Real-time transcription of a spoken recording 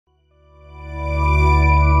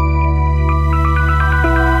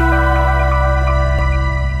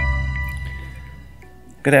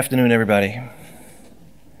Good afternoon, everybody.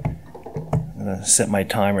 I'm going to set my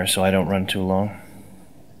timer so I don't run too long.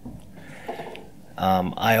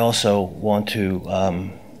 I also want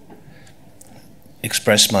to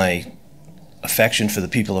express my affection for the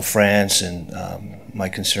people of France and my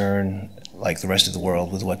concern, like the rest of the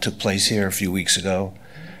world, with what took place here a few weeks ago.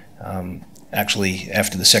 Actually,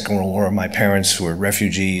 after the Second World War, my parents were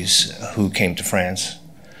refugees who came to France.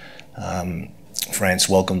 France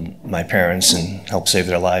welcomed my parents and helped save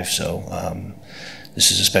their lives, so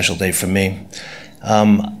this is a special day for me.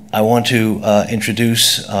 I want to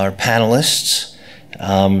introduce our panelists.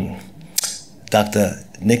 Dr.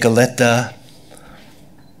 Nicoletta,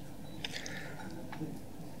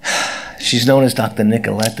 she's known as Dr.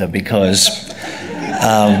 Nicoletta because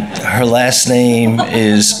her last name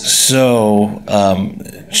is so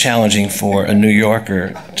challenging for a New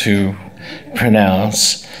Yorker to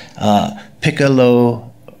pronounce.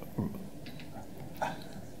 Piccolovazza.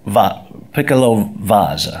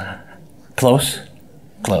 Close?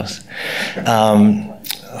 Close.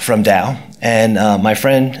 From Dow. And my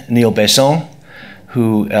friend Neil Besson,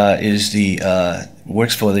 who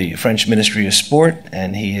works for the French Ministry of Sport,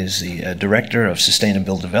 and he is the Director of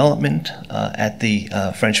Sustainable Development at the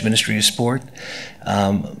French Ministry of Sport,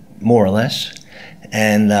 more or less.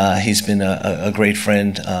 And he's been a great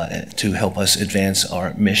friend to help us advance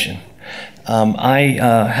our mission. I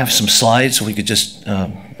have some slides, so we could just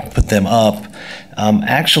put them up.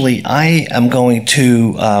 Actually, I am going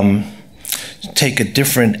to take a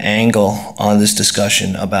different angle on this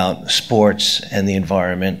discussion about sports and the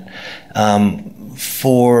environment.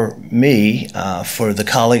 For me, for the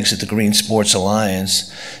colleagues at the Green Sports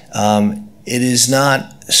Alliance, it is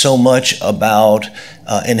not so much about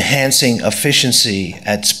enhancing efficiency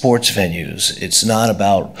at sports venues. It's not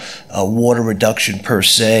about water reduction per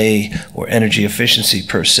se or energy efficiency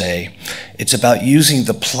per se. It's about using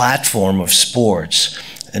the platform of sports,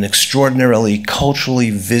 an extraordinarily culturally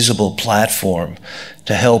visible platform,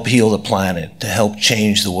 to help heal the planet, to help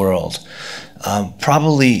change the world.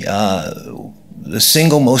 Probably the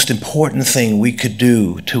single most important thing we could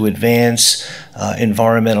do to advance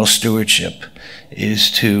environmental stewardship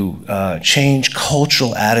is to change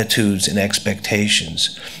cultural attitudes and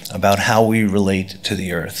expectations about how we relate to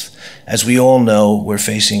the earth. As we all know, we're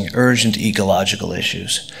facing urgent ecological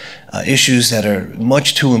issues, issues that are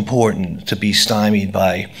much too important to be stymied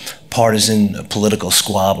by partisan political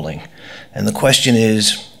squabbling. And the question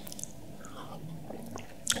is,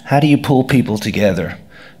 how do you pull people together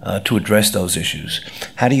to address those issues?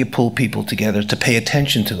 How do you pull people together to pay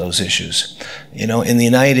attention to those issues? You know, in the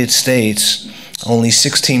United States, only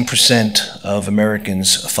 16% of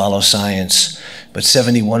Americans follow science, but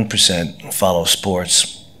 71% follow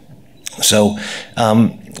sports. So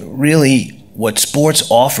really, what sports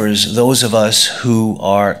offers those of us who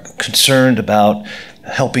are concerned about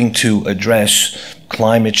helping to address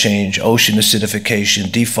climate change, ocean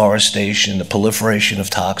acidification, deforestation, the proliferation of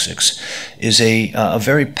toxics, is a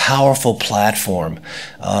very powerful platform,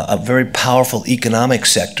 a very powerful economic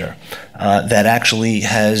sector that actually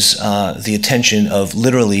has the attention of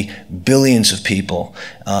literally billions of people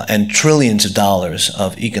and trillions of dollars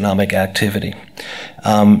of economic activity.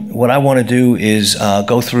 What I want to do is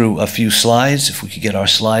go through a few slides. If we could get our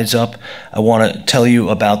slides up. I want to tell you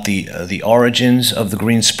about the origins of the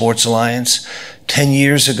Green Sports Alliance. 10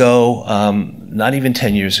 years ago, not even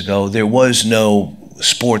 10 years ago, there was no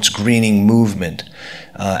sports greening movement.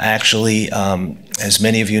 Actually, as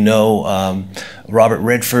many of you know, Robert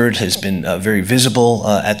Redford has been very visible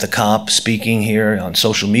at the COP, speaking here on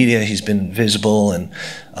social media. He's been visible and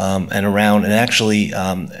around. And actually,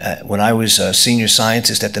 when I was a senior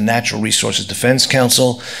scientist at the Natural Resources Defense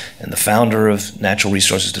Council, and the founder of Natural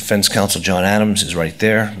Resources Defense Council, John Adams, is right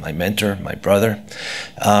there, my mentor, my brother.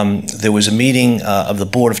 There was a meeting of the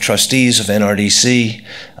Board of Trustees of NRDC,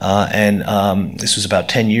 and this was about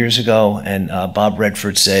 10 years ago, and Bob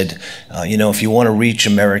Redford said, you know, if you want to reach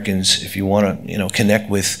Americans, if you want to, connect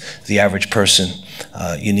with the average person,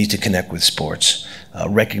 you need to connect with sports.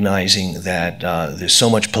 Recognizing that there's so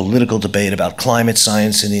much political debate about climate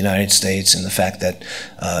science in the United States and the fact that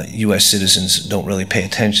U.S. citizens don't really pay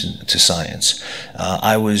attention to science.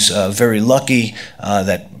 I was very lucky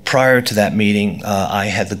that prior to that meeting, I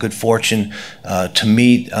had the good fortune to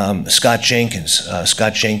meet Scott Jenkins.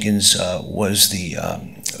 Scott Jenkins was the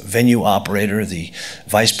venue operator, the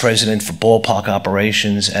vice president for ballpark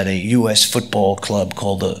operations at a U.S. football club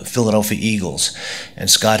called the Philadelphia Eagles. And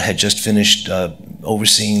Scott had just finished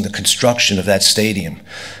overseeing the construction of that stadium.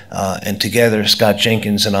 And together, Scott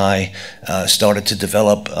Jenkins and I started to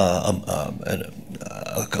develop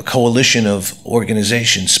a coalition of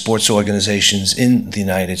organizations, sports organizations in the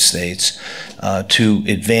United States, to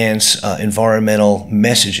advance environmental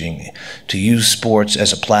messaging, to use sports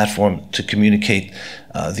as a platform to communicate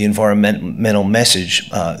the environmental message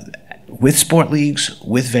with sport leagues,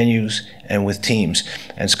 with venues, and with teams.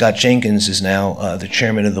 And Scott Jenkins is now the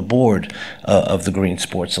chairman of the board of the Green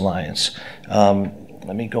Sports Alliance.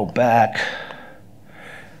 Let me go back.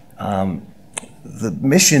 The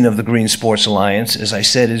mission of the Green Sports Alliance, as I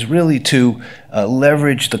said, is really to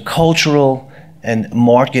leverage the cultural and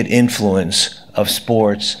market influence of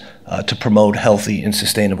sports to promote healthy and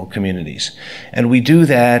sustainable communities. And we do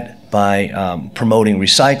that by promoting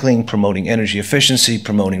recycling, promoting energy efficiency,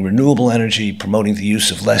 promoting renewable energy, promoting the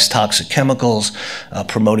use of less toxic chemicals,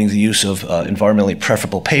 promoting the use of environmentally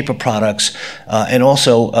preferable paper products, and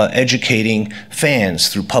also educating fans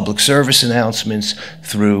through public service announcements,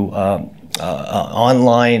 through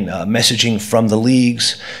online messaging from the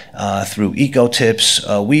leagues, through eco-tips.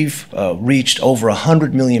 We've reached over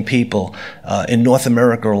 100 million people in North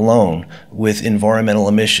America alone with environmental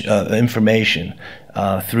information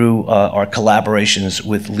through our collaborations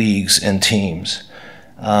with leagues and teams.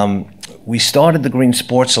 We started the Green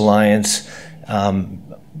Sports Alliance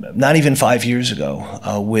not even 5 years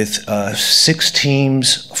ago with 6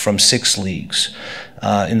 teams from 6 leagues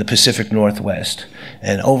in the Pacific Northwest.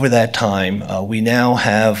 And over that time, we now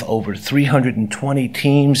have over 320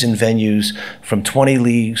 teams and venues from 20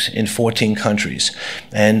 leagues in 14 countries.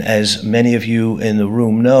 And as many of you in the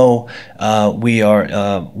room know, we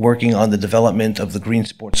are working on the development of the Green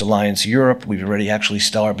Sports Alliance Europe. We've already actually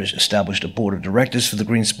established a board of directors for the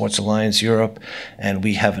Green Sports Alliance Europe, and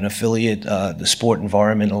we have an affiliate, the Sport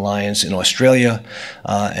Environment Alliance in Australia,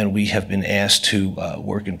 and we have been asked to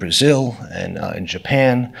work in Brazil and in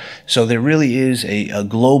Japan. So there really is a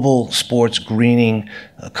global sports greening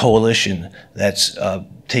coalition that's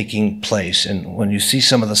taking place. And when you see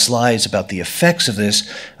some of the slides about the effects of this,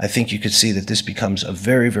 I think you could see that this becomes a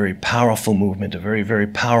very, very powerful movement, a very, very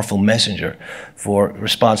powerful messenger for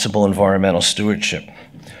responsible environmental stewardship.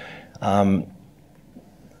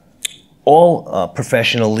 All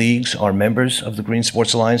professional leagues are members of the Green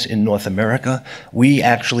Sports Alliance in North America. We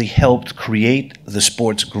actually helped create the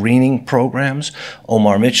sports greening programs.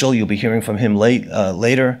 Omar Mitchell, you'll be hearing from him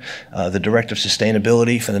later, the Director of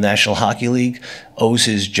Sustainability for the National Hockey League, owes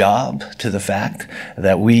his job to the fact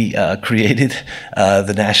that we created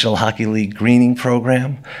the National Hockey League greening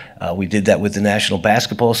program. We did that with the National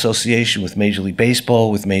Basketball Association, with Major League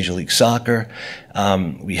Baseball, with Major League Soccer.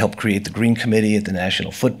 We helped create the Green Committee at the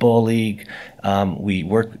National Football League. We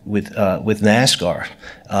work with NASCAR.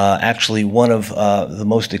 Actually, one of the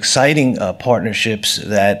most exciting partnerships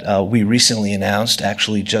that we recently announced,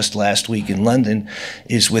 actually just last week in London,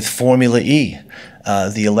 is with Formula E,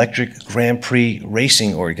 the electric Grand Prix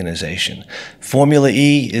racing organization. Formula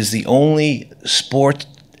E is the only sport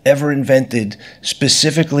ever invented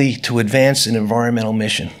specifically to advance an environmental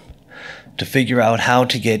mission, to figure out how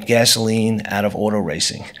to get gasoline out of auto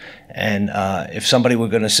racing. And if somebody were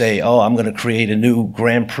going to say, oh, I'm going to create a new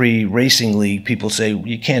Grand Prix racing league, people say,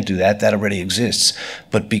 you can't do that, that already exists.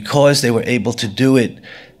 But because they were able to do it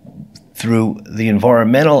through the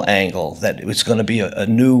environmental angle, that it's going to be a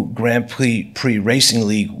new Grand Prix racing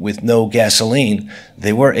league with no gasoline,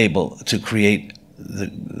 they were able to create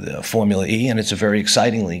the Formula E, and it's a very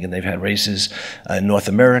exciting league, and they've had races in North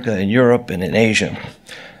America, in Europe, and in Asia.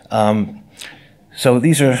 So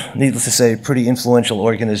these are, needless to say, pretty influential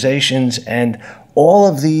organizations, and all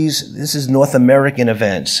of these, this is North American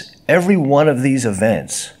events. Every one of these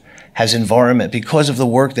events has environment, because of the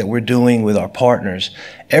work that we're doing with our partners,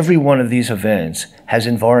 every one of these events has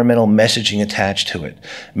environmental messaging attached to it.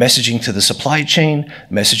 Messaging to the supply chain,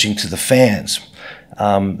 messaging to the fans.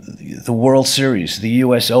 The World Series, the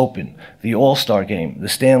US Open, the All-Star Game, the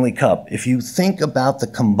Stanley Cup. If you think about the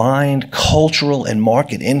combined cultural and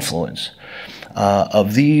market influence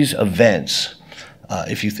of these events,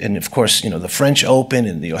 and of course, the French Open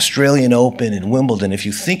and the Australian Open and Wimbledon, if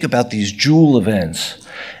you think about these jewel events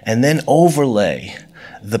and then overlay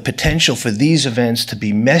the potential for these events to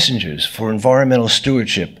be messengers for environmental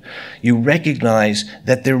stewardship, you recognize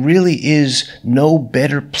that there really is no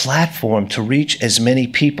better platform to reach as many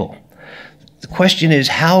people. The question is,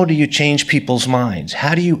 how do you change people's minds?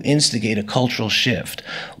 How do you instigate a cultural shift?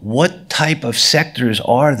 What type of sectors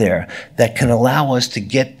are there that can allow us to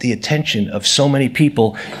get the attention of so many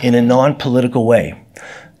people in a non-political way?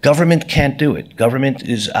 Government can't do it. Government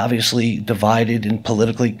is obviously divided and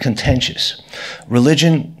politically contentious.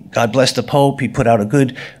 Religion, God bless the Pope, he put out a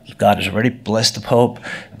good God has already blessed the Pope,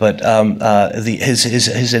 but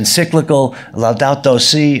his encyclical Laudato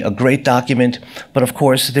Si, a great document. But of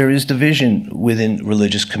course, there is division within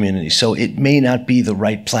religious communities, so it may not be the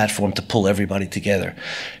right platform to pull everybody together.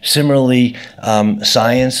 Similarly,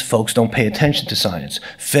 science, folks don't pay attention to science.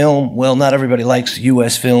 Film, well, not everybody likes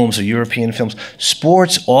US films or European films.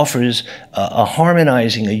 Sports offers a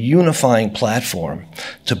harmonizing, a unifying platform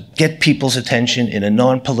to get people's attention in a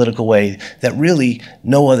non-political way that really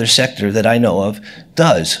no other sector that I know of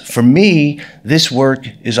does. For me, this work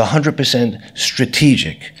is 100%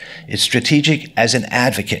 strategic. It's strategic as an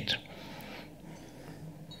advocate.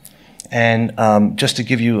 And just to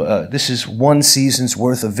give you, this is one season's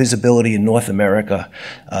worth of visibility in North America.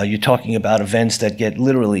 You're talking about events that get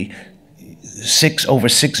literally over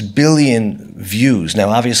 6 billion views. Now,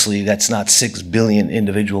 obviously, that's not 6 billion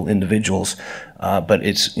individuals, but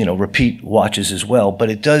it's, you know, repeat watches as well. But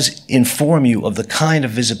it does inform you of the kind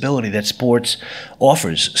of visibility that sports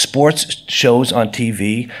offers. Sports shows on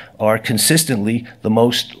TV are consistently the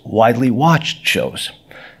most widely watched shows.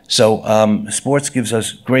 So sports gives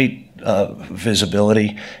us great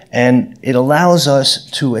visibility, and it allows us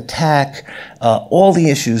to attack all the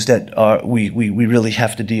issues that we really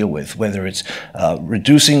have to deal with, whether it's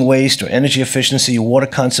reducing waste or energy efficiency, water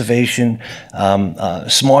conservation,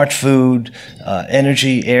 smart food,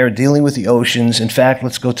 energy, air, dealing with the oceans. In fact,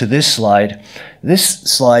 let's go to this slide. This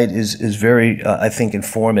slide is very, I think,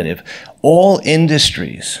 informative. All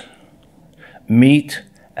industries meet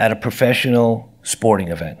at a professional sporting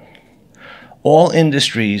event. All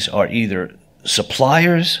industries are either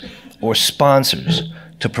suppliers or sponsors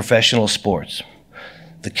to professional sports.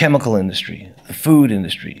 The chemical industry, the food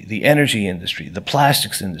industry, the energy industry, the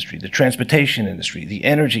plastics industry, the transportation industry, the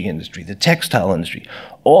energy industry, the textile industry,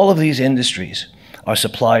 all of these industries are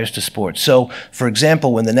suppliers to sports. So, for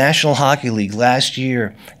example, when the National Hockey League last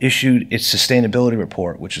year issued its sustainability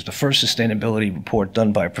report, which is the first sustainability report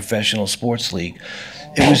done by a professional sports league,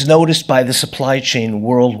 it was noticed by the supply chain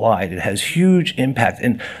worldwide. It has huge impact.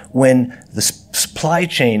 And when the supply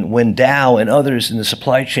chain, when Dow and others in the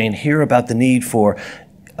supply chain hear about the need for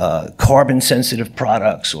carbon-sensitive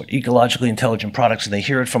products or ecologically intelligent products, and they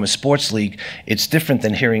hear it from a sports league, it's different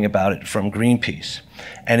than hearing about it from Greenpeace.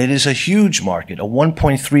 And it is a huge market, a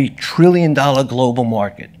 $1.3 trillion global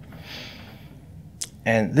market.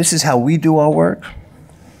 And this is how we do our work.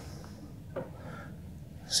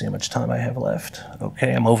 See how much time I have left.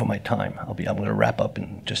 Okay, I'm over my time. I'm going to wrap up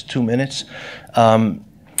in just 2 minutes.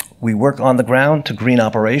 We work on the ground to green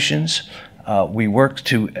operations. We work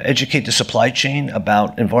to educate the supply chain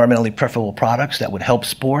about environmentally preferable products that would help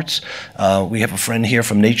sports. We have a friend here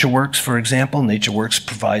from NatureWorks, for example. NatureWorks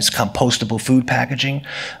provides compostable food packaging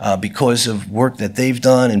because of work that they've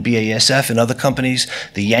done, and BASF and other companies.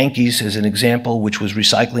 The Yankees, as an example, which was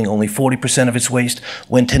recycling only 40% of its waste,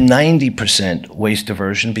 went to 90% waste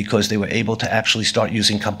diversion because they were able to actually start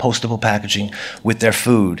using compostable packaging with their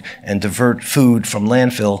food and divert food from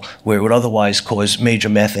landfill where it would otherwise cause major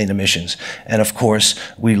methane emissions. And of course,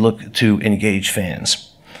 we look to engage fans.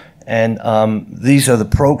 And these are the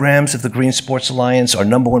programs of the Green Sports Alliance. Our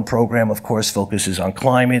 #1 program, of course, focuses on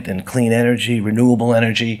climate and clean energy, renewable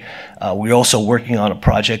energy. We're also working on a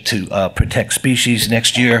project to protect species.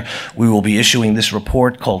 Next year, we will be issuing this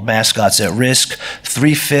report called Mascots at Risk.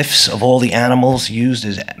 3/5 of all the animals used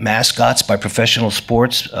as mascots by professional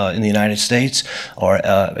sports in the United States are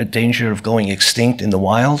at danger of going extinct in the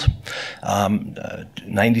wild.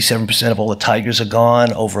 97% of all the tigers are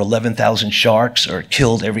gone. Over 11,000 sharks are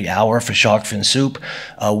killed every hour for shark fin soup.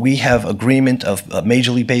 We have agreement of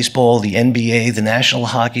Major League Baseball, the NBA, the National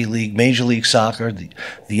Hockey League, Major League Soccer,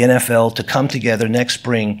 the NFL to come together next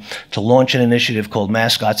spring to launch an initiative called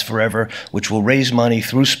Mascots Forever, which will raise money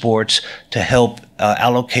through sports to help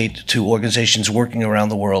allocate to organizations working around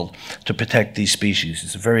the world to protect these species.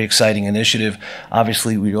 It's a very exciting initiative.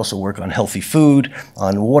 Obviously, we also work on healthy food,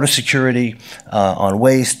 on water security, on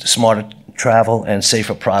waste, smarter travel, and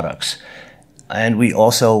safer products. And we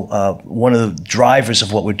also, one of the drivers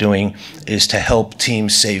of what we're doing is to help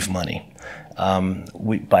teams save money.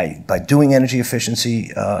 By doing energy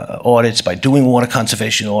efficiency audits, by doing water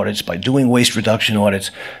conservation audits, by doing waste reduction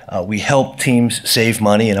audits, we help teams save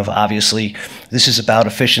money. And obviously, this is about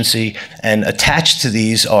efficiency. And attached to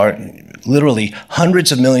these are literally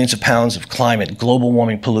hundreds of millions of pounds of global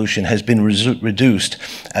warming pollution has been reduced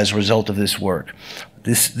as a result of this work.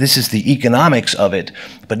 This is the economics of it,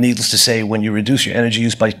 but needless to say, when you reduce your energy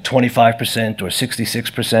use by 25% or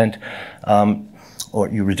 66%, or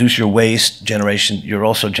you reduce your waste generation, you're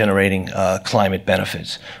also generating climate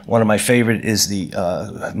benefits. One of my favorite is the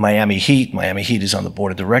Miami Heat. Miami Heat is on the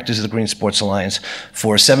board of directors of the Green Sports Alliance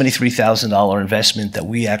for a $73,000 investment that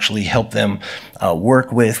we actually helped them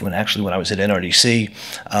work with. When I was at NRDC,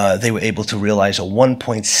 they were able to realize a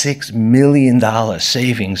 $1.6 million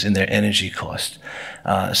savings in their energy cost.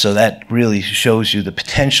 So that really shows you the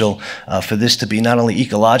potential for this to be not only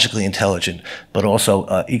ecologically intelligent, but also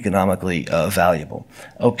economically valuable.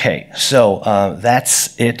 Okay, so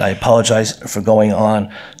that's it. I apologize for going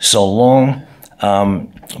on so long,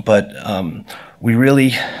 but we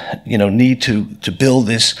really, need to build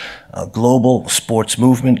this global sports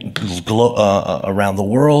movement around the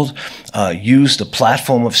world, use the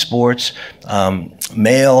platform of sports.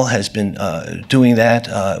 Mail has been doing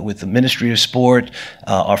that with the Ministry of Sport.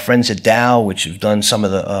 Our friends at Dow, which have done some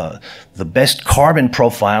of the best carbon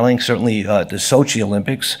profiling, certainly the Sochi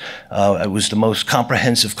Olympics. It was the most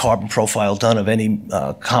comprehensive carbon profile done of any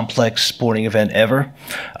complex sporting event ever.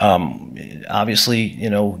 Obviously,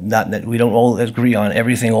 we don't all agree on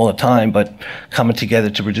everything all the time, but coming together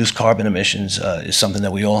to reduce carbon emissions is something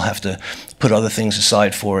that we all have to put other things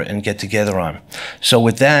aside for and get together on. So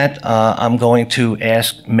with that, I'm going to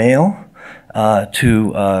ask Mail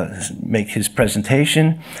to make his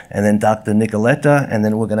presentation, and then Dr. Nicoletta, and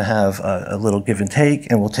then we're going to have a little give and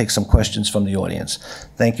take, and we'll take some questions from the audience.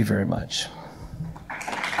 Thank you very much.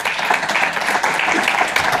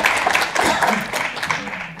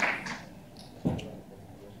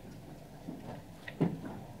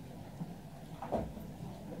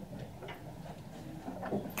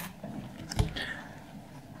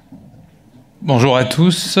 Bonjour à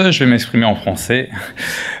tous, je vais m'exprimer en français.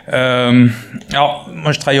 Alors,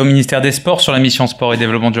 moi je travaille au ministère des Sports sur la mission Sport et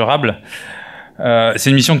Développement Durable.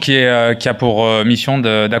 C'est une mission qui a pour mission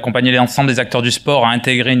d'accompagner l'ensemble des acteurs du sport à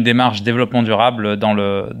intégrer une démarche développement durable dans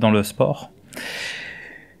le sport.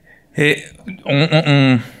 Et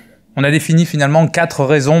on a défini finalement 4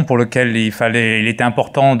 raisons pour lesquelles il était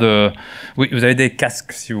important de... Oui, vous avez des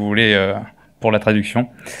casques si vous voulez pour la traduction.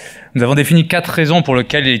 Nous avons défini 4 raisons pour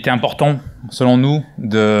lesquelles il était important, selon nous,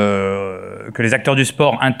 que les acteurs du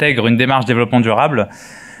sport intègrent une démarche développement durable.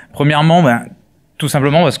 Premièrement, tout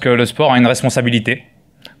simplement parce que le sport a une responsabilité.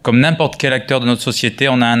 Comme n'importe quel acteur de notre société,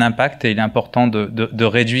 on a un impact et il est important de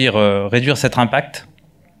réduire cet impact.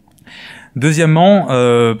 Deuxièmement,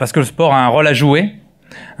 parce que le sport a un rôle à jouer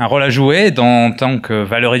en tant que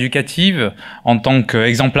valeur éducative, en tant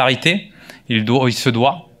qu'exemplarité. Il se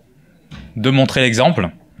doit de montrer l'exemple.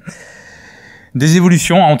 Des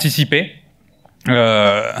évolutions à anticiper.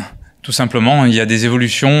 Tout simplement, il y a des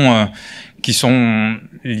évolutions qui sont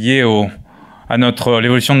liées à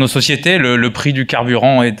l'évolution de nos sociétés. Le prix du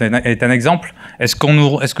carburant est un exemple. Est-ce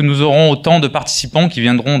que nous aurons autant de participants qui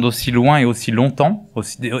viendront d'aussi loin et aussi longtemps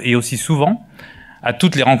et aussi souvent à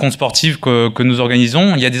toutes les rencontres sportives que nous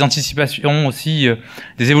organisons? Il y a des anticipations aussi,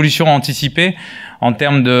 des évolutions à anticiper en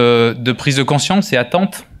termes de prise de conscience et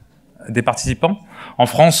attente des participants. En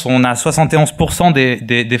France, on a 71%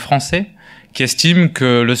 des Français qui estiment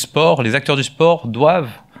que le sport, les acteurs du sport doivent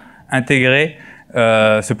intégrer,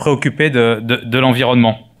 se préoccuper de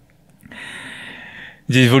l'environnement.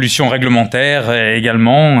 Des évolutions réglementaires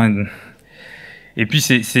également. Et puis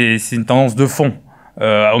c'est une tendance de fond.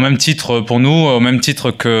 Au même titre pour nous, au même titre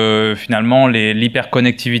que finalement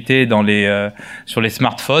l'hyperconnectivité sur les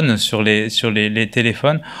smartphones, sur les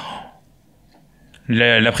téléphones.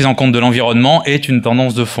 La prise en compte de l'environnement est une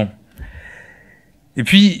tendance de fond. Et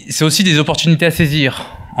puis, c'est aussi des opportunités à saisir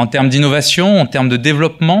en termes d'innovation, en termes de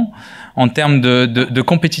développement, en termes de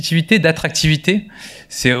compétitivité, d'attractivité.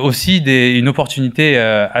 C'est aussi une opportunité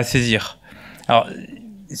à saisir. Alors,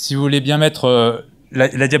 si vous voulez bien mettre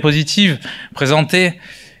la diapositive, présenter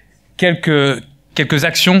quelques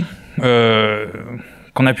actions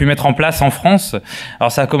qu'on a pu mettre en place en France.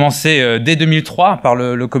 Alors ça a commencé dès 2003 par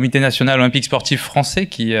le Comité national olympique sportif français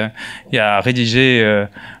qui a rédigé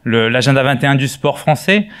l'agenda 21 du sport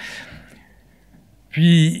français.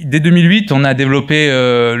 Puis dès 2008, on a développé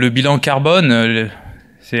le bilan carbone.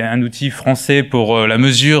 C'est un outil français pour la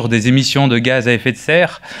mesure des émissions de gaz à effet de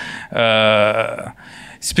serre.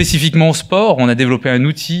 Spécifiquement au sport, on a développé un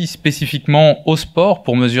outil spécifiquement au sport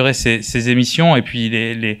pour mesurer ces émissions et puis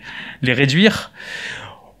les réduire.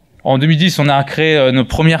 En 2010, on a créé notre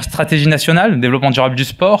première stratégie nationale de développement durable du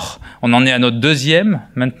sport. On en est à notre 2e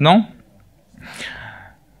maintenant.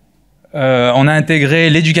 On a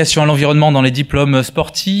intégré l'éducation à l'environnement dans les diplômes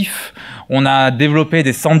sportifs. On a développé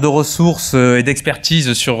des centres de ressources et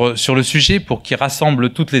d'expertise sur le sujet pour qu'ils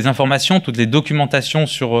rassemblent toutes les informations, toutes les documentations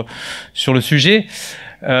sur le sujet.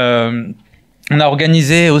 On a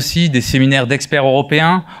organisé aussi des séminaires d'experts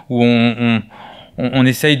européens où on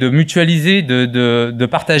essaye de mutualiser, de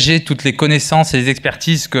partager toutes les connaissances et les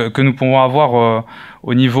expertises que nous pouvons avoir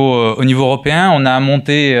au niveau européen. On a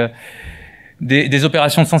monté des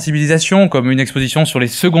opérations de sensibilisation comme une exposition sur les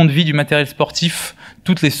secondes vies du matériel sportif,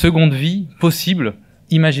 toutes les secondes vies possibles,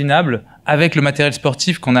 imaginables, avec le matériel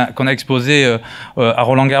sportif qu'on a exposé à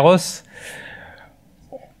Roland-Garros.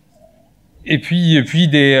 Et puis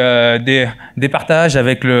des partages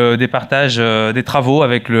avec des travaux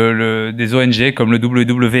avec des ONG comme le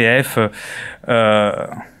WWF.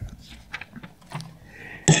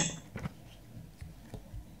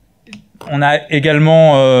 On a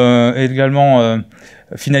également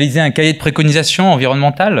finalisé un cahier de préconisation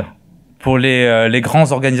environnementale pour les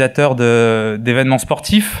grands organisateurs d'événements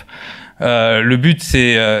sportifs. Le but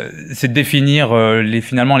c'est de définir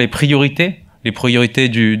finalement les priorités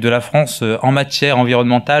de la France en matière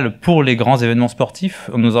environnementale pour les grands événements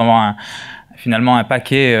sportifs. Nous avons finalement un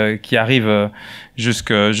paquet qui arrive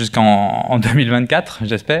jusqu'en 2024,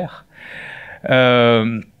 j'espère.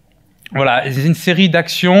 Voilà, c'est une série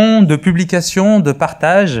d'actions, de publications, de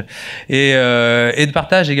partages et de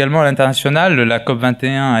partage également à l'international. La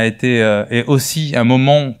COP21 a été est aussi un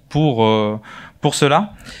moment pour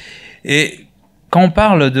cela. Et quand on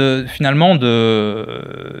parle finalement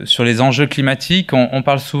sur les enjeux climatiques, on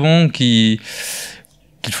parle souvent qu'il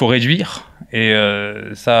faut réduire. Et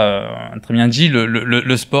ça, très bien dit,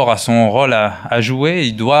 le sport a son rôle à jouer.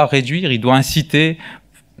 Il doit réduire, il doit inciter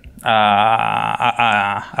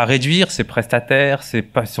à réduire ses prestataires,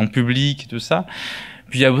 son public, tout ça.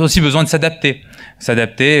 Puis il y a aussi besoin de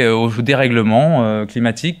s'adapter au dérèglement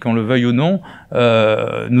climatique, qu'on le veuille ou non.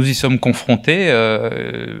 Nous y sommes confrontés.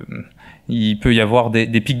 Il peut y avoir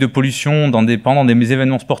des pics de pollution pendant des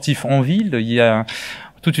événements sportifs en ville. Il y a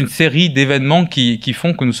toute une série d'événements qui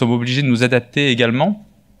font que nous sommes obligés de nous adapter également.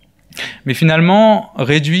 Mais finalement,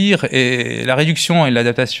 la réduction et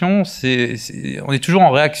l'adaptation, on est toujours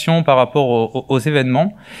en réaction par rapport aux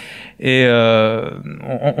événements. Et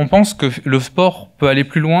on pense que le sport peut aller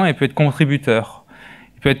plus loin et peut être contributeur.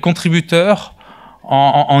 Il peut être contributeur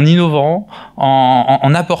en innovant,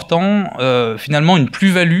 en apportant finalement une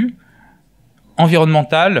plus-value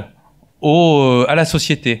environnementale à la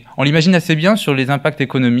société. On l'imagine assez bien sur les impacts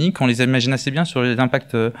économiques, on les imagine assez bien sur les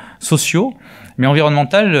impacts sociaux, mais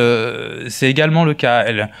environnemental, c'est également le cas.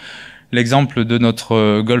 L'exemple de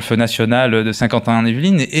notre golfe national de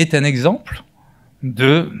Saint-Quentin-en-Yvelines est un exemple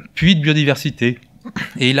de puits de biodiversité.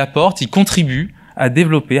 Et il contribue à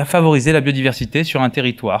développer, à favoriser la biodiversité sur un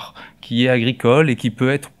territoire qui est agricole et qui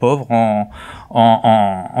peut être pauvre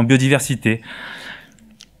en biodiversité.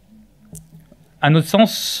 À notre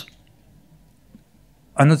sens,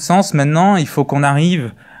 maintenant, il faut qu'on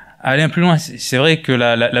arrive à aller un peu plus loin. C'est vrai que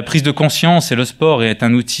la prise de conscience et le sport est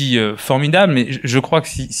un outil formidable, mais je crois que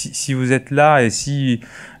si vous êtes là et si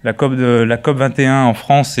la COP 21 en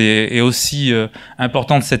France est aussi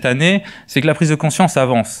importante cette année, c'est que la prise de conscience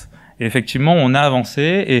avance. Et effectivement, on a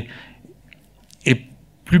avancé et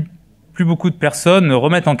plus beaucoup de personnes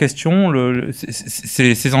remettent en question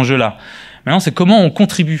ces enjeux-là. Maintenant, c'est comment on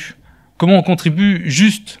contribue. Comment on contribue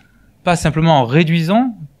juste, pas simplement en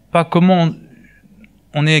réduisant, pas comment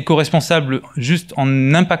on est éco-responsable juste en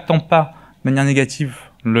n'impactant pas de manière négative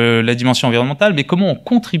la dimension environnementale, mais comment on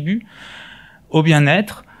contribue au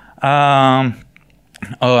bien-être, à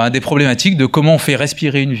des problématiques de comment on fait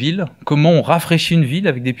respirer une ville, comment on rafraîchit une ville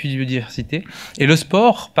avec des puits de biodiversité. Et le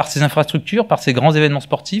sport, par ses infrastructures, par ses grands événements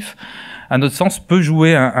sportifs, à notre sens, peut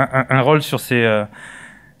jouer un rôle sur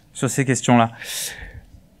ces questions-là.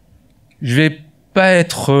 Je vais pas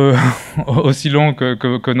être aussi long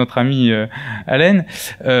que notre ami Alain,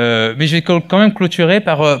 mais je vais quand même clôturer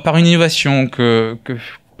par une innovation que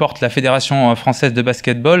porte la Fédération française de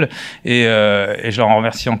basketball, et je leur en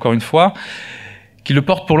remercie encore une fois, qui le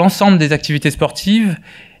porte pour l'ensemble des activités sportives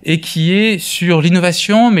et qui est sur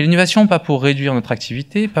l'innovation, mais l'innovation pas pour réduire notre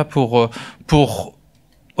activité, pas pour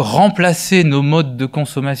remplacer nos modes de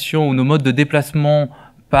consommation ou nos modes de déplacement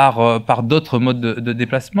par d'autres modes de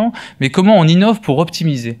déplacement, mais comment on innove pour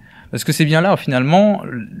optimiser. Parce que c'est bien là, finalement,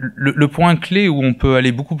 le point clé où on peut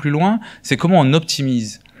aller beaucoup plus loin, c'est comment on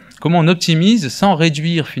optimise. Comment on optimise sans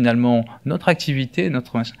réduire, finalement, notre activité,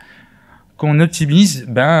 comment on optimise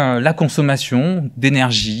la consommation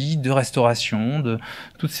d'énergie, de restauration, de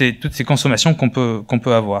toutes ces consommations qu'on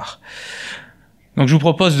peut avoir. Donc je vous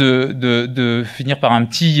propose de finir par un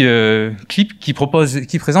petit clip qui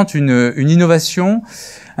présente une innovation,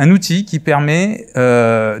 un outil qui permet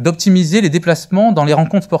d'optimiser les déplacements dans les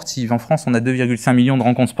rencontres sportives. En France, on a 2,5 millions de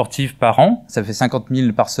rencontres sportives par an, ça fait 50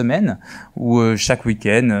 000 par semaine, où chaque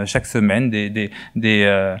week-end, chaque semaine, des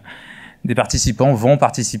participants vont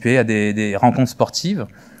participer à des rencontres sportives.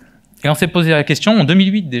 Et on s'est posé la question, en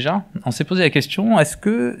 2008 déjà, on s'est posé la question, est-ce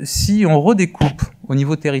que si on redécoupe au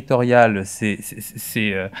niveau territorial ces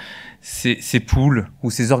pools ou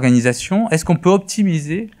ces organisations, est-ce qu'on peut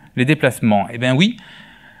optimiser les déplacements? Eh bien oui,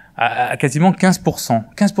 à quasiment 15%.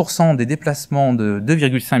 15% des déplacements de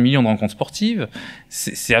 2,5 millions de rencontres sportives,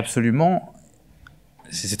 c'est absolument...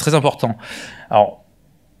 c'est très important. Alors,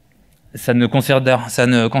 ça ne concerne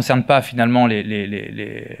pas finalement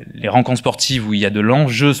les rencontres sportives où il y a de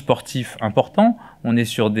l'enjeu sportif important. On est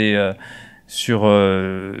sur des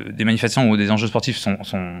manifestations où des enjeux sportifs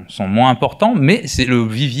sont moins importants, mais c'est le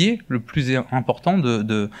vivier le plus important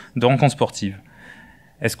de rencontres sportives.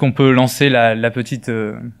 Est-ce qu'on peut lancer la petite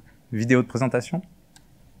vidéo de présentation ?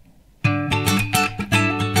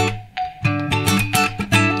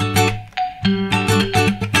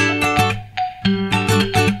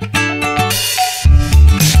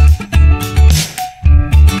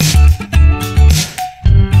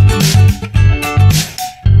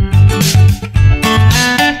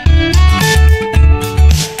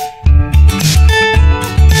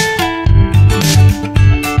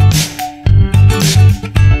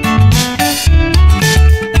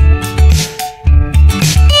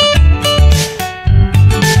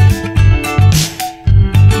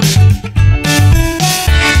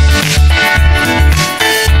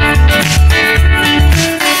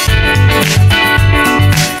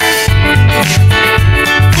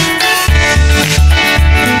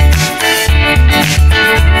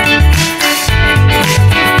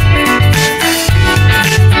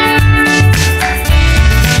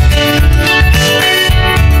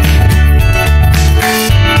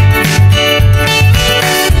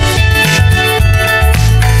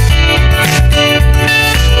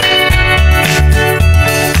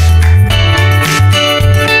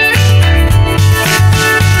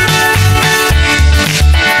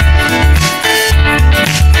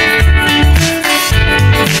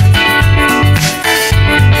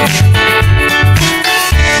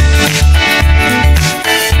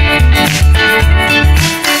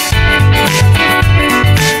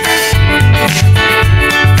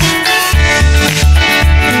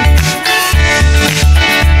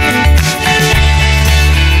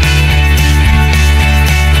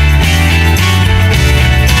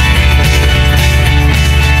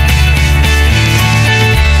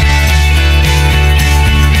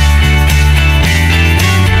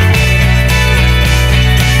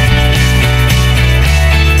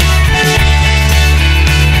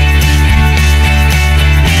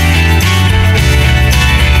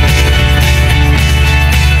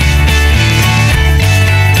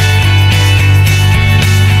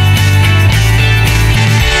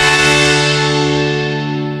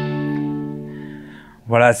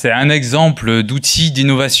 Voilà, c'est un exemple d'outil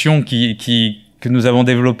d'innovation que nous avons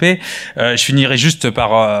développé. Je finirai juste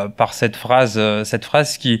par cette phrase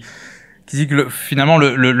qui dit que finalement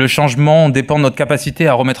le changement dépend de notre capacité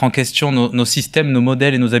à remettre en question nos systèmes, nos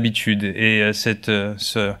modèles et nos habitudes. Et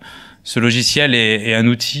ce logiciel est un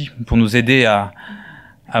outil pour nous aider à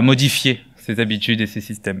modifier ces habitudes et ces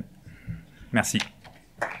systèmes. Merci.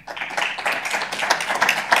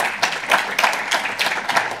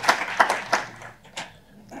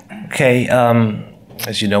 Okay,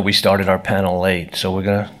 as you know, we started our panel late, so we're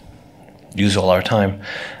going to use all our time.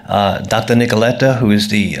 Dr. Nicoletta, who is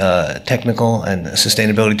the Technical and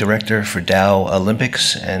Sustainability Director for Dow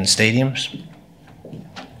Olympics and Stadiums.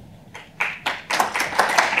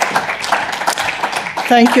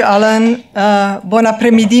 Thank you, Alan. Bon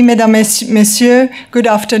après-midi, mesdames, messieurs. Good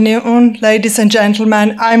afternoon, ladies and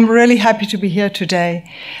gentlemen. I'm really happy to be here today.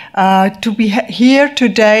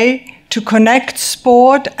 To connect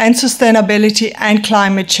sport and sustainability and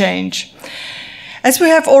climate change. As we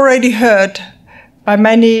have already heard by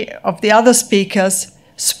many of the other speakers,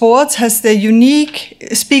 sports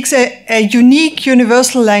speaks a unique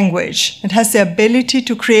universal language and has the ability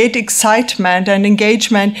to create excitement and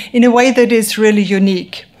engagement in a way that is really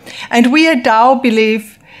unique. And we at Dow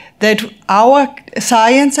believe that our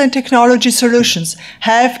science and technology solutions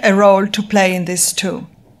have a role to play in this too.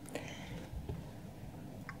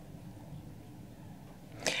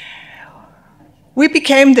 We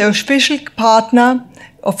became the official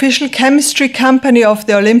chemistry company of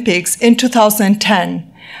the Olympics in 2010.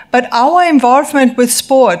 But our involvement with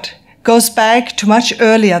sport goes back to much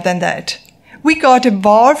earlier than that. we got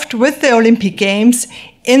involved with the Olympic Games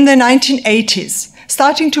in the 1980s,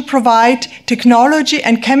 starting to provide technology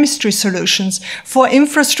and chemistry solutions for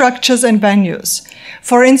infrastructures and venues.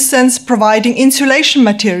 For instance, providing insulation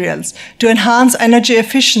materials to enhance energy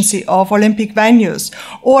efficiency of Olympic venues,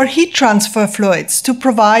 or heat transfer fluids to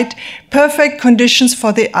provide perfect conditions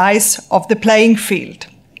for the ice of the playing field.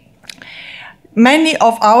 Many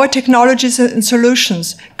of our technologies and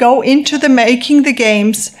solutions go into making the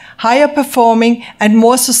games higher performing and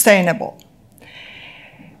more sustainable.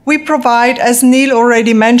 We provide, as Neil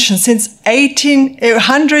already mentioned, since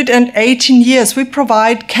 118 years, we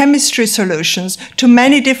provide chemistry solutions to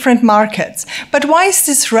many different markets. But why is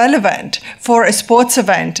this relevant for a sports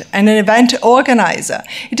event and an event organizer?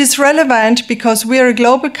 It is relevant because we are a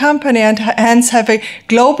global company and hence have a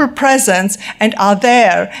global presence and are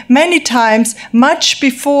there many times much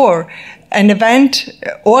before an event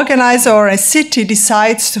organizer or a city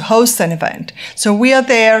decides to host an event. So we are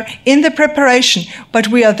there in the preparation, but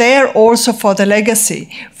we are there also for the legacy,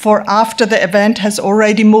 for after the event has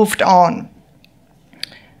already moved on.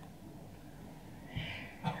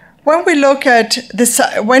 When we look at this,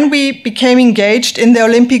 when we became engaged in the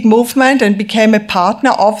Olympic movement and became a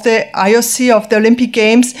partner of the IOC, of the Olympic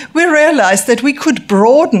Games, we realized that we could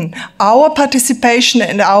broaden our participation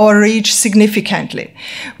and our reach significantly.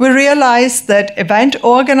 We realized that event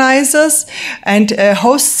organizers and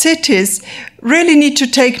host cities really need to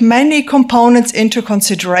take many components into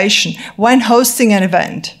consideration when hosting an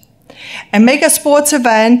event. A mega sports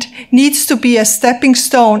event needs to be a stepping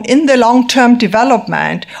stone in the long-term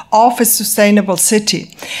development of a sustainable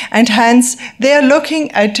city. And hence, they are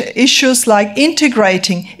looking at issues like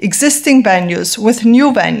integrating existing venues with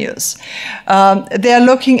new venues. They are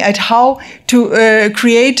looking at how to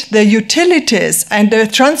create the utilities and the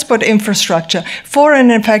transport infrastructure for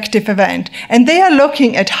an effective event. And they are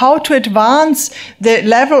looking at how to advance the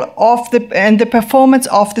level of and the performance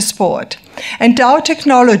of the sport. And Dow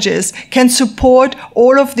Technologies can support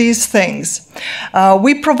all of these things.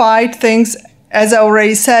 We provide things, as I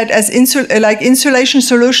already said, as like insulation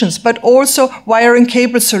solutions, but also wiring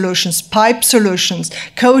cable solutions, pipe solutions,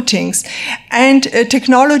 coatings, and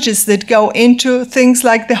technologies that go into things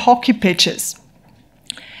like the hockey pitches.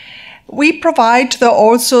 We provide, though,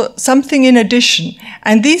 also something in addition,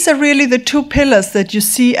 and these are really the two pillars that you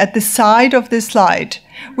see at the side of this slide.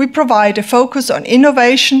 We provide a focus on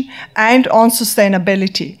innovation and on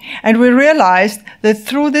sustainability. And we realized that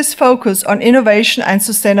through this focus on innovation and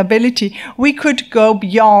sustainability, we could go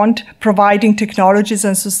beyond providing technologies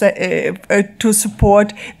and to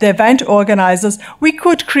support the event organizers. We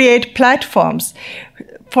could create platforms.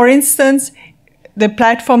 For instance, the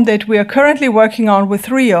platform that we are currently working on with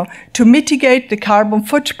Rio to mitigate the carbon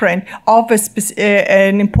footprint of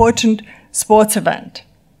an important sports event.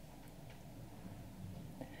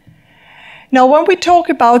 Now, when we talk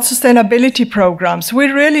about sustainability programs, we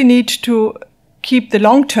really need to keep the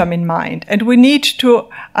long term in mind, and we need to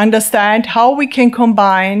understand how we can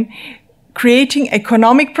combine creating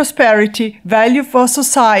economic prosperity, value for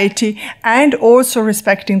society, and also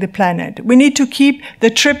respecting the planet. We need to keep the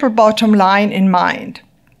triple bottom line in mind.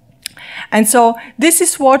 And so this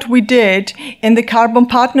is what we did in the carbon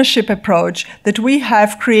partnership approach that we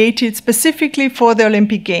have created specifically for the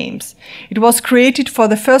Olympic Games. It was created for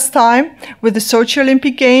the first time with the Sochi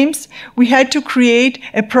Olympic Games. We had to create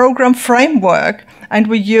a program framework, and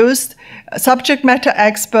we used subject matter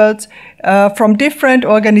experts from different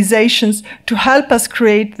organizations to help us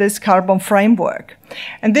create this carbon framework.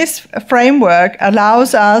 And this framework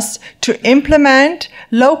allows us to implement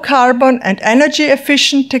low carbon and energy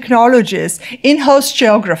efficient technologies in host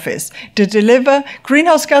geographies to deliver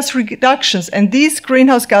greenhouse gas reductions. And these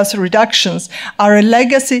greenhouse gas reductions are a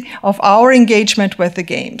legacy of our engagement with the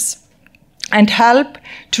Games and help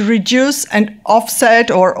to reduce and offset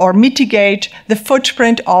or mitigate the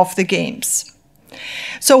footprint of the Games.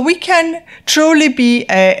 So we can truly be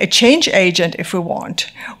a change agent if we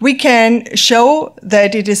want. We can show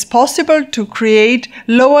that it is possible to create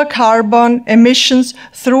lower carbon emissions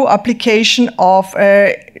through application of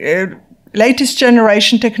latest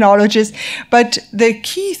generation technologies. But the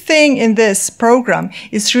key thing in this program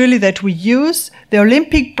is really that we use the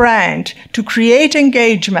Olympic brand to create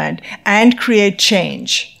engagement and create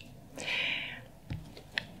change.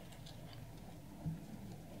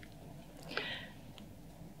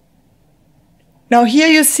 Now here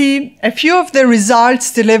you see a few of the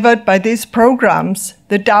results delivered by these programs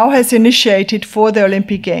that Dow has initiated for the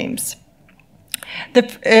Olympic Games.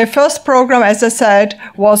 The first program, as I said,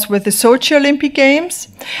 was with the Sochi Olympic Games,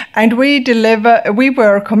 and we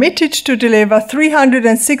were committed to deliver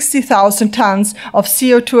 360,000 tons of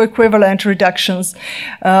CO2 equivalent reductions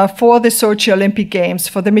for the Sochi Olympic Games,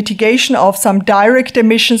 for the mitigation of some direct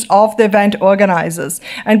emissions of the event organizers.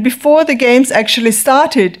 And before the Games actually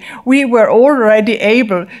started, we were already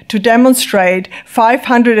able to demonstrate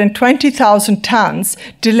 520,000 tons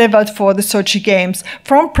delivered for the Sochi Games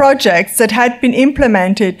from projects that had been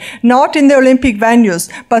implemented not in the Olympic venues,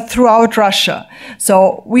 but throughout Russia.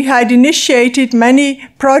 So we had initiated many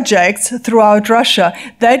projects throughout Russia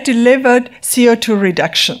that delivered CO2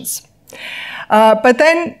 reductions. But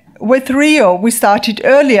then with Rio, we started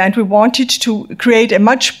earlier and we wanted to create a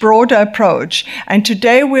much broader approach. And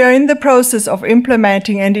today we are in the process of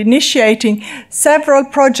implementing and initiating several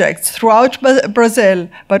projects throughout Brazil,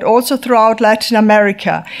 but also throughout Latin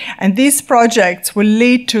America. And these projects will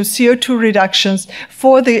lead to CO2 reductions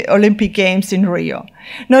for the Olympic Games in Rio.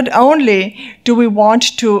 Not only do we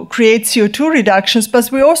want to create CO2 reductions,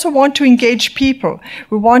 but we also want to engage people.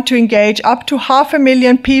 We want to engage up to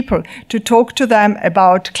 500,000 people to talk to them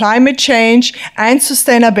about climate change and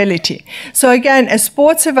sustainability. So again, a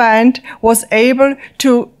sports event was able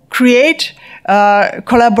to create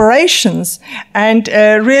collaborations and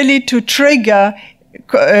really to trigger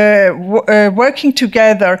working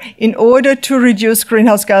together in order to reduce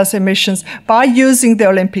greenhouse gas emissions by using the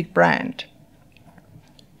Olympic brand.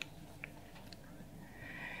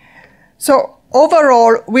 So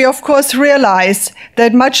overall, we of course realize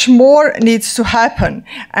that much more needs to happen.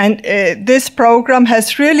 And this program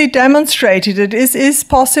has really demonstrated that it is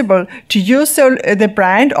possible to use the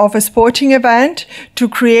brand of a sporting event to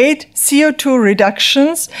create CO2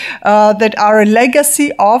 reductions that are a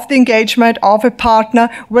legacy of the engagement of a partner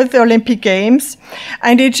with the Olympic Games.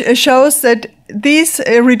 And it shows that this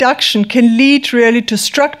reduction can lead really to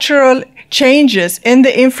structural changes in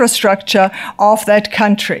the infrastructure of that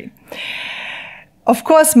country. Of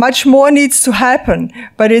course, much more needs to happen,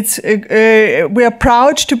 but we are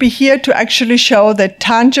proud to be here to actually show that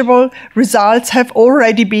tangible results have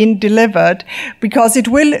already been delivered, because it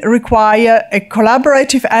will require a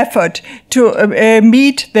collaborative effort to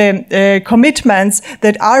meet the commitments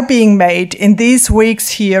that are being made in these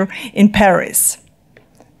weeks here in Paris.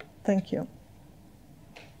 Thank you.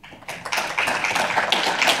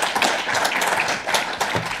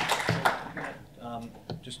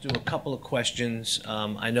 Just do a couple of questions.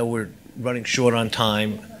 I know we're running short on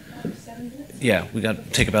time. Yeah, we got to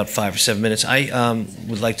take about 5 or 7 minutes. I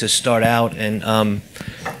would like to start out and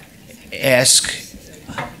ask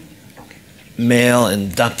Maëlle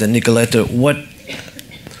and Dr. Nicoletta,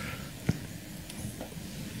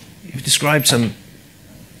 you've described some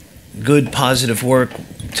good, positive work.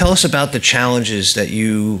 Tell us about the challenges that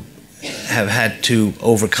you have had to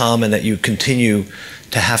overcome and that you continue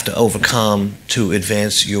to have to overcome to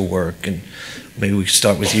advance your work. And maybe we can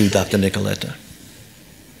start with you, Dr. Nicoletta.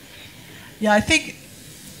 Yeah, I think,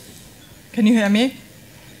 can you hear me?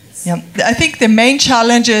 Yeah, I think the main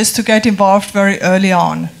challenge is to get involved very early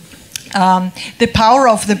on. The power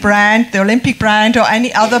of the brand, the Olympic brand or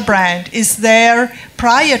any other brand, is there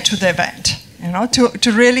prior to the event. You know,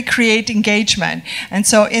 to really create engagement. And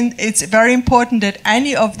so it's very important that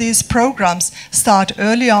any of these programs start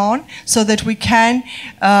early on so that we can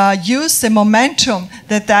use the momentum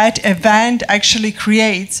that that event actually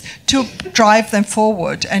creates to drive them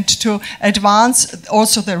forward and to advance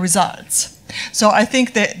also the results. So I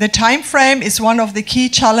think the time frame is one of the key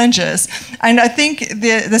challenges. And I think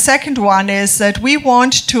the second one is that we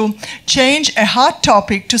want to change a hard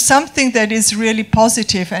topic to something that is really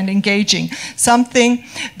positive and engaging, something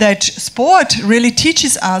that sport really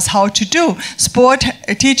teaches us how to do. Sport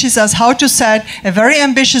teaches us how to set a very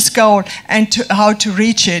ambitious goal and how to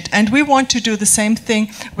reach it. And we want to do the same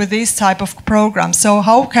thing with this type of programs. So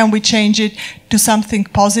how can we change it to something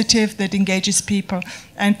positive that engages people?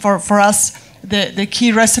 And for us, the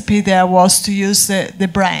key recipe there was to use the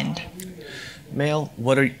brand. Maëlle,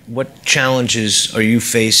 what challenges are you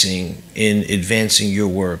facing in advancing your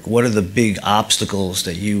work? What are the big obstacles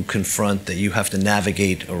that you confront, that you have to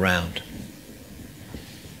navigate around?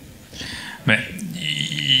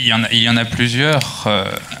 Il y en a plusieurs.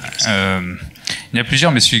 Il y en a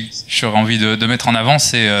plusieurs, mais celui que j'aurais envie de mettre en avant,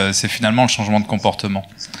 c'est finalement le changement de comportement.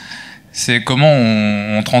 C'est comment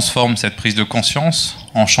on transforme cette prise de conscience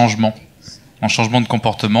en changement de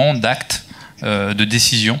comportement, d'acte, de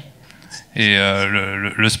décision. Et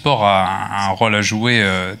le sport a un rôle à jouer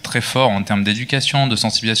très fort en termes d'éducation, de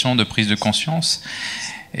sensibilisation, de prise de conscience.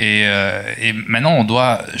 Et maintenant, on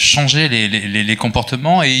doit changer les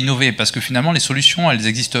comportements et innover, parce que finalement, les solutions, elles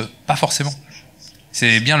n'existent pas forcément.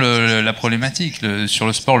 C'est bien la problématique. Sur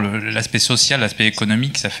le sport, l'aspect social, l'aspect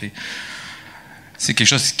économique, c'est quelque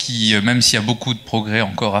chose qui, même s'il y a beaucoup de progrès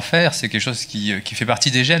encore à faire, c'est quelque chose qui fait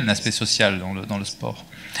partie des gènes, l'aspect social dans le sport.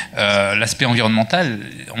 L'aspect environnemental,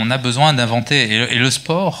 on a besoin d'inventer. Et le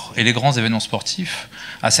sport et les grands événements sportifs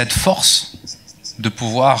a cette force de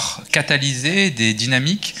pouvoir catalyser des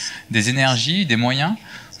dynamiques, des énergies, des moyens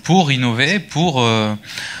pour innover, pour...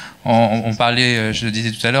 on parlait, je le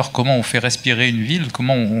disais tout à l'heure, comment on fait respirer une ville,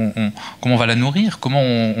 comment on va la nourrir, comment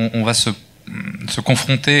on va se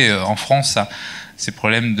confronter en France à ces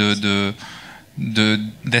problèmes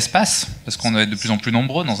d'espace, parce qu'on est de plus en plus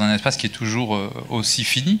nombreux dans un espace qui est toujours aussi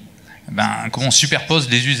fini. Comment on superpose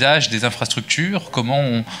les usages des infrastructures,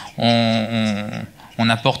 comment on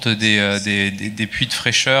apporte des puits de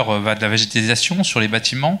fraîcheur, de la végétalisation sur les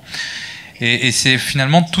bâtiments. Et c'est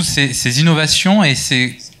finalement toutes ces innovations et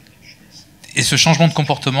ce changement de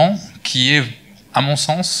comportement qui est, à mon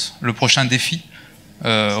sens, le prochain défi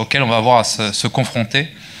auquel on va avoir à se confronter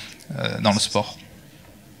dans le sport.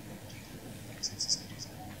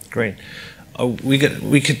 Great. Our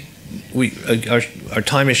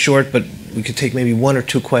time is short, but we could take maybe one or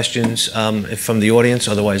two questions from the audience.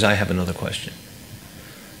 Otherwise, I have another question.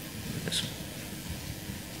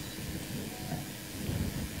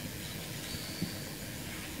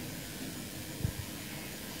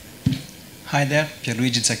 Hi there,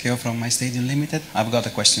 Pierluigi Zaccheo from My Stadium Limited. I've got a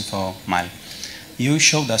question for Mal. You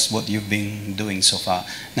showed us what you've been doing so far.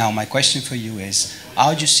 Now, my question for you is,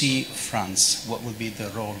 how do you see France? What will be the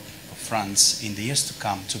role of France in the years to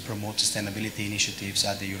come to promote sustainability initiatives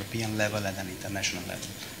at the European level and an international level?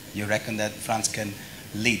 You reckon that France can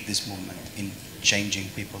lead this movement in changing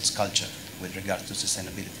people's culture with regard to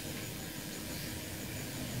sustainability?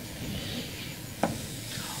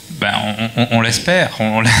 On l'espère,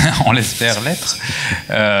 on l'espère l'être.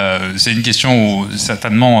 C'est une question où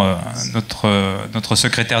certainement notre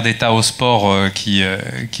secrétaire d'État au sport qui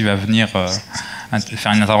va venir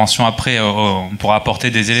faire une intervention après pourra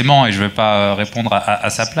apporter des éléments et je ne vais pas répondre à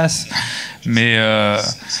sa place. Mais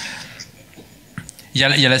il y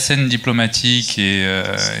a la scène diplomatique et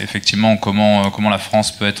effectivement comment la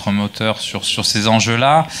France peut être moteur sur ces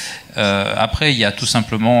enjeux-là. Après, il y a tout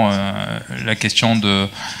simplement la question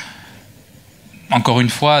encore une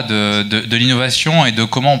fois, de l'innovation et de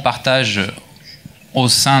comment on partage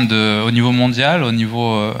au niveau mondial, au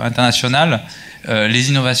niveau international, les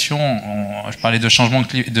innovations. Je parlais de changement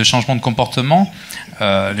de comportement.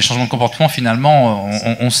 Les changements de comportement, finalement,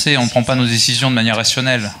 on sait, on ne prend pas nos décisions de manière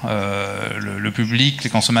rationnelle. Le public, les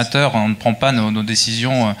consommateurs, on ne prend pas nos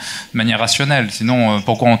décisions de manière rationnelle. Sinon,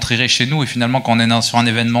 pourquoi on trierait chez nous? Et finalement, quand on est sur un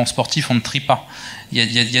événement sportif, on ne trie pas. Il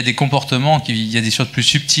y a des comportements, il y a des choses plus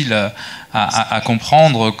subtiles à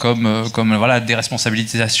comprendre, comme voilà,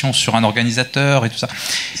 déresponsabilisation sur un organisateur et tout ça.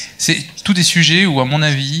 C'est tous des sujets où, à mon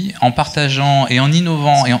avis, en partageant et en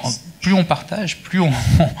innovant, plus on partage, plus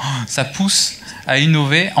ça pousse à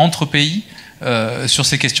innover entre pays sur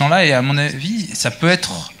ces questions-là. Et à mon avis, ça peut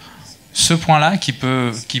être ce point-là qui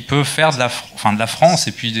peut faire de la France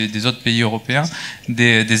et puis des autres pays européens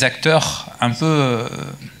des acteurs un peu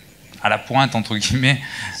à la pointe, entre guillemets,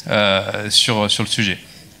 sur le sujet.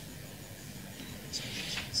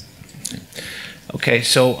 Okay,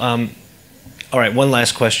 so, all right, one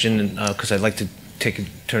last question, because I'd like to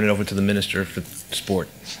turn it over to the Minister for Sport.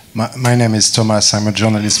 My name is Thomas. I'm a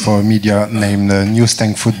journalist for a media named News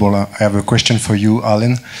Tank Football. I have a question for you,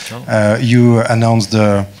 Arlen. Oh. You announced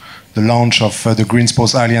the launch of the Green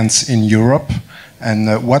Sports Alliance in Europe.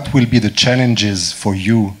 And what will be the challenges for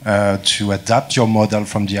you to adapt your model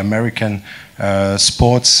from the American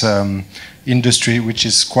sports industry, which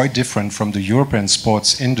is quite different from the European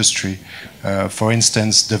sports industry? For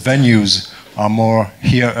instance, the venues are more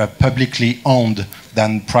here publicly owned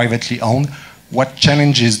than privately owned. What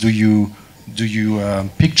challenges do you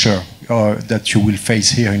picture that you will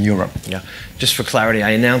face here in Europe? Yeah. Just for clarity,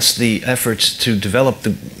 I announced the efforts to develop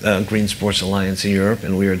the Green Sports Alliance in Europe,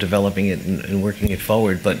 and we are developing it and working it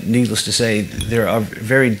forward. But needless to say, there are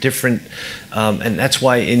very different, and that's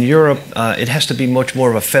why in Europe it has to be much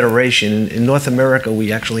more of a federation. In North America,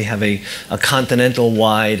 we actually have a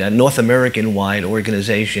continental-wide, a North American-wide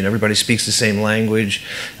organization. Everybody speaks the same language.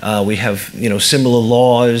 We have similar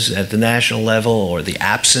laws at the national level, or the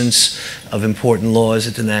absence of important laws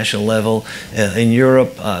at the national level. In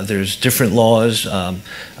Europe, there's different laws.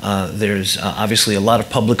 There's obviously a lot of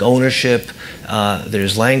public ownership.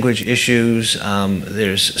 There's language issues.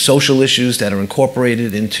 There's social issues that are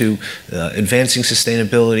incorporated into advancing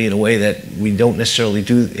sustainability in a way that we don't necessarily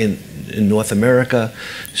do in North America.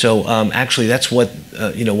 So actually, that's what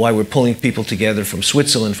why we're pulling people together from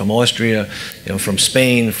Switzerland, from Austria, from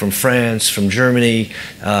Spain, from France, from Germany,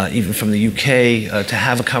 even from the UK, to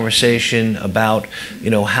have a conversation about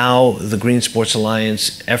how the Green Sports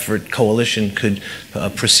Alliance effort coalition could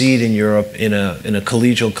proceed in Europe in a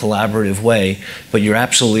collegial, collaborative way. But you're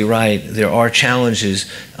absolutely right. There are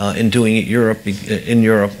challenges in doing it in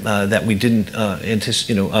Europe that we didn't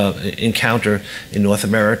encounter in North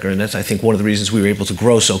America, and that's, I think, one of the reasons we were able to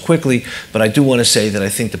grow so quickly. But I do want to say that I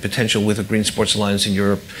think the potential with the Green Sports Alliance in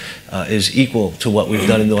Europe is equal to what we've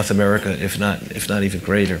done in North America, if not even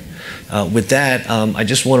greater. With that, I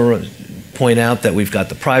just want to point out that we've got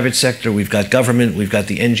the private sector, we've got government, we've got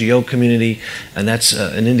the NGO community, and that's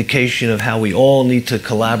an indication of how we all need to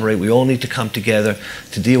collaborate, we all need to come together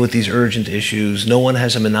to deal with these urgent issues. No one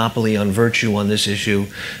has a monopoly on virtue on this issue.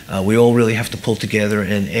 We all really have to pull together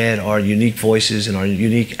and add our unique voices and our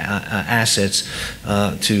unique assets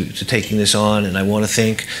to taking this on. And I want to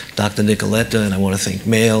thank Dr. Nicoletta, and I want to thank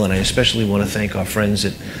Mail, and I especially want to thank our friends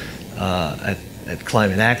at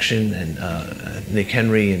Climate Action, and Nick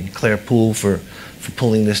Henry and Claire Poole for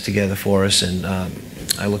pulling this together for us. And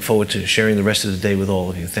I look forward to sharing the rest of the day with all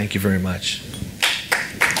of you. Thank you very much.